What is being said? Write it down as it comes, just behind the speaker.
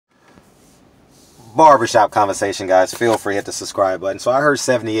Barbershop conversation, guys. Feel free to hit the subscribe button. So I heard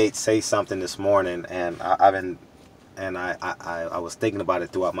 78 say something this morning, and I was thinking about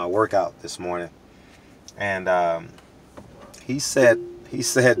it throughout my workout this morning. And he said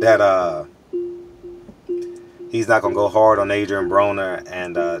that he's not gonna go hard on Adrian Broner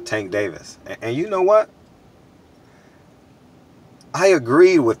and Tank Davis. And you know what? I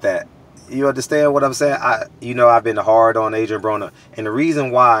agree with that. You understand what I'm saying? I've been hard on Adrian Broner, and the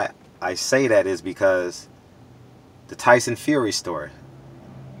reason why I say that is because the Tyson Fury story.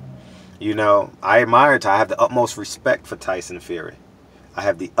 I admire I have the utmost respect for Tyson Fury. I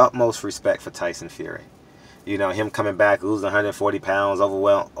have the utmost respect for Tyson Fury. Him coming back, losing 140 pounds,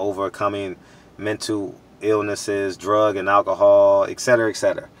 overcoming mental illnesses, drug and alcohol,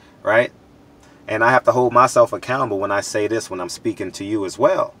 etc., right? And I have to hold myself accountable when I say this, when I'm speaking to you as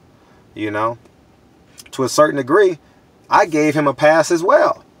well. To a certain degree, I gave him a pass as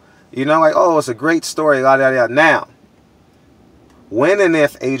well. Like, oh, it's a great story, yada, yada, yada. Now, when and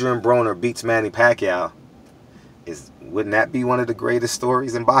if Adrian Broner beats Manny Pacquiao, wouldn't that be one of the greatest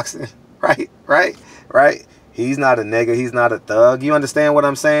stories in boxing? Right? He's not a nigga. He's not a thug. You understand what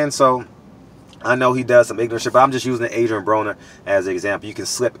I'm saying? So, I know he does some ignorant shit, but I'm just using Adrian Broner as an example. You can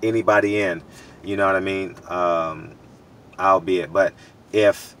slip anybody in, you know what I mean? Albeit. But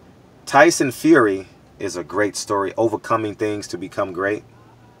if Tyson Fury is a great story, overcoming things to become great,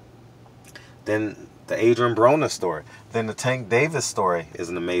 then the Adrian Broner story, then the Tank Davis story is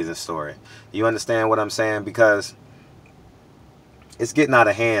an amazing story. You understand what I'm saying? Because it's getting out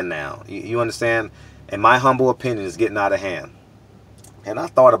of hand now. You understand? In my humble opinion, it's getting out of hand. And I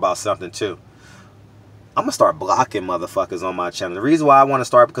thought about something too. I'm going to start blocking motherfuckers on my channel. The reason why I want to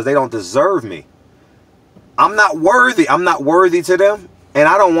start, because they don't deserve me. I'm not worthy. I'm not worthy to them. And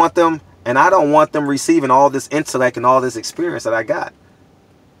I don't want them, receiving all this intellect and all this experience that I got.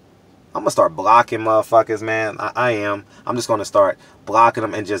 I'm going to start blocking motherfuckers, man. I am. I'm just going to start blocking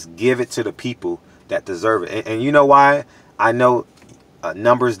them and just give it to the people that deserve it. And you know why I know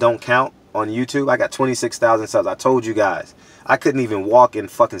numbers don't count on YouTube? I got 26,000 subs. I told you guys. I couldn't even walk in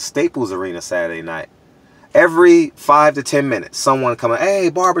fucking Staples Arena Saturday night. Every 5 to 10 minutes, someone coming, hey,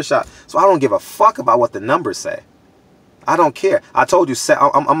 barbershop. So I don't give a fuck about what the numbers say. I don't care. I told you,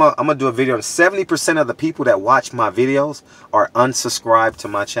 I'm going to do a video. 70% of the people that watch my videos are unsubscribed to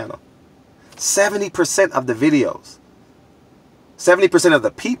my channel. 70% of the videos. 70% of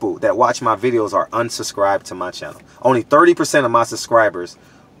the people that watch my videos are unsubscribed to my channel. Only 30% of my subscribers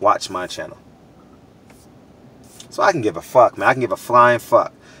watch my channel. So I can give a fuck, man. I can give a flying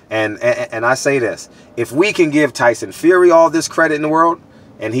fuck. And I say this. If we can give Tyson Fury all this credit in the world,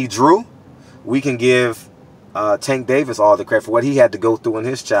 and he drew, we can give Tank Davis all the credit for what he had to go through in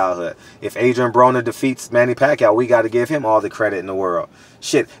his childhood. If Adrian Broner defeats Manny Pacquiao, we got to give him all the credit in the world.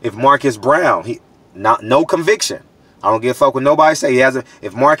 Shit, if Marcus Brown, no conviction. I don't give a fuck what nobody say.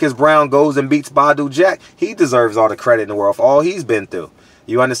 If Marcus Brown goes and beats Badu Jack, he deserves all the credit in the world for all he's been through.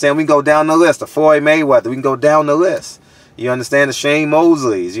 You understand? We can go down the list. The Floyd Mayweather, we can go down the list. You understand? The Shane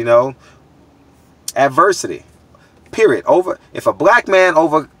Mosley's, adversity. Period. If a black man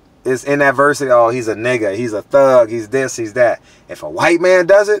is in adversity, oh, he's a nigga, he's a thug, he's this, he's that. If a white man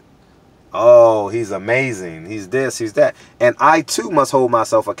does it, oh, he's amazing, he's this, he's that. And I too must hold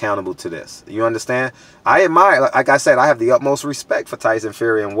myself accountable to this. You understand? I admire, like I said, I have the utmost respect for Tyson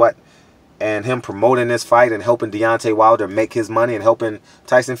Fury and him promoting this fight and helping Deontay Wilder make his money and helping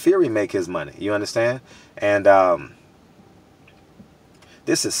Tyson Fury make his money. You understand? And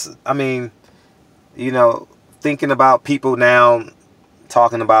this is, I mean, thinking about people now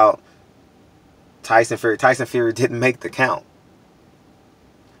talking about Tyson Fury. Tyson Fury didn't make the count.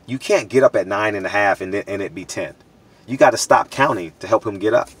 You can't get up at 9.5 and it be 10. You got to stop counting to help him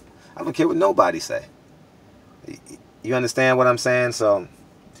get up. I don't care what nobody say. You understand what I'm saying? So,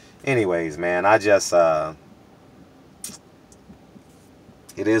 anyways, man, I just,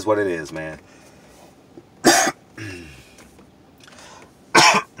 it is what it is, man.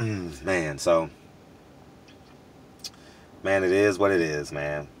 Man, so, man, it is what it is,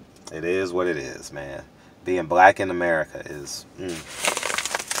 man. It is what it is, man. Being black in America is...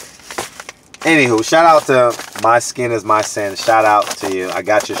 Anywho, shout out to My Skin Is My Sin. Shout out to you. I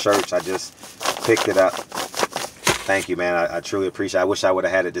got your shirts. I just picked it up. Thank you, man. I truly appreciate it. I wish I would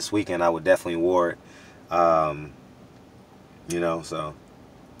have had it this weekend. I would definitely wore it. So...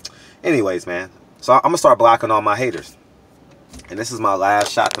 Anyways, man. So I'm going to start blocking all my haters. And this is my last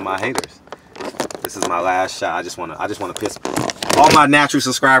shot to my haters. This is my last shot. I just want to piss all my natural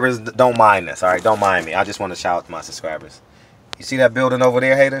subscribers. Don't mind this, all right? Don't mind me. I just want to shout out to my subscribers. You see that building over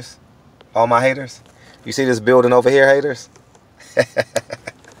there, haters? All my haters? You see this building over here, haters?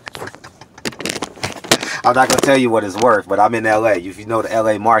 I'm not gonna tell you what it's worth, but I'm in LA. If you know the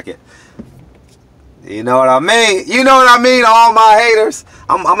LA market, you know what I mean. You know what I mean. All my haters,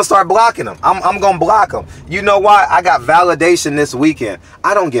 I'm gonna start blocking them. I'm gonna block them. You know why? I got validation this weekend.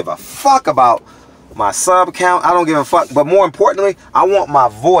 I don't give a fuck about my sub count. I don't give a fuck. But more importantly, I want my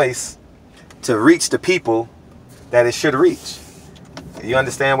voice to reach the people that it should reach. You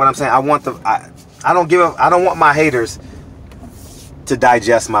understand what I'm saying? I want the. I don't want my haters to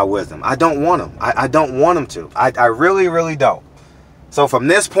digest my wisdom. I don't want them. I don't want them to. I really, really don't. So from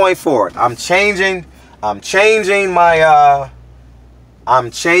this point forward, I'm changing my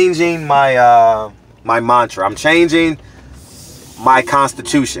my mantra. I'm changing my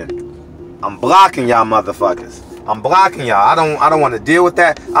constitution. I'm blocking y'all motherfuckers. I'm blocking y'all. I don't want to deal with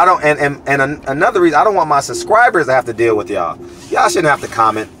that. I don't and another reason, I don't want my subscribers to have to deal with y'all. Y'all shouldn't have to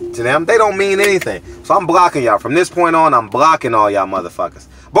comment to them. They don't mean anything. So I'm blocking y'all. From this point on, I'm blocking all y'all motherfuckers.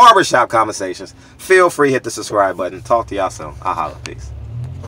 Barbershop Conversations. Feel free, hit the subscribe button. Talk to y'all soon. I'll holla. Peace.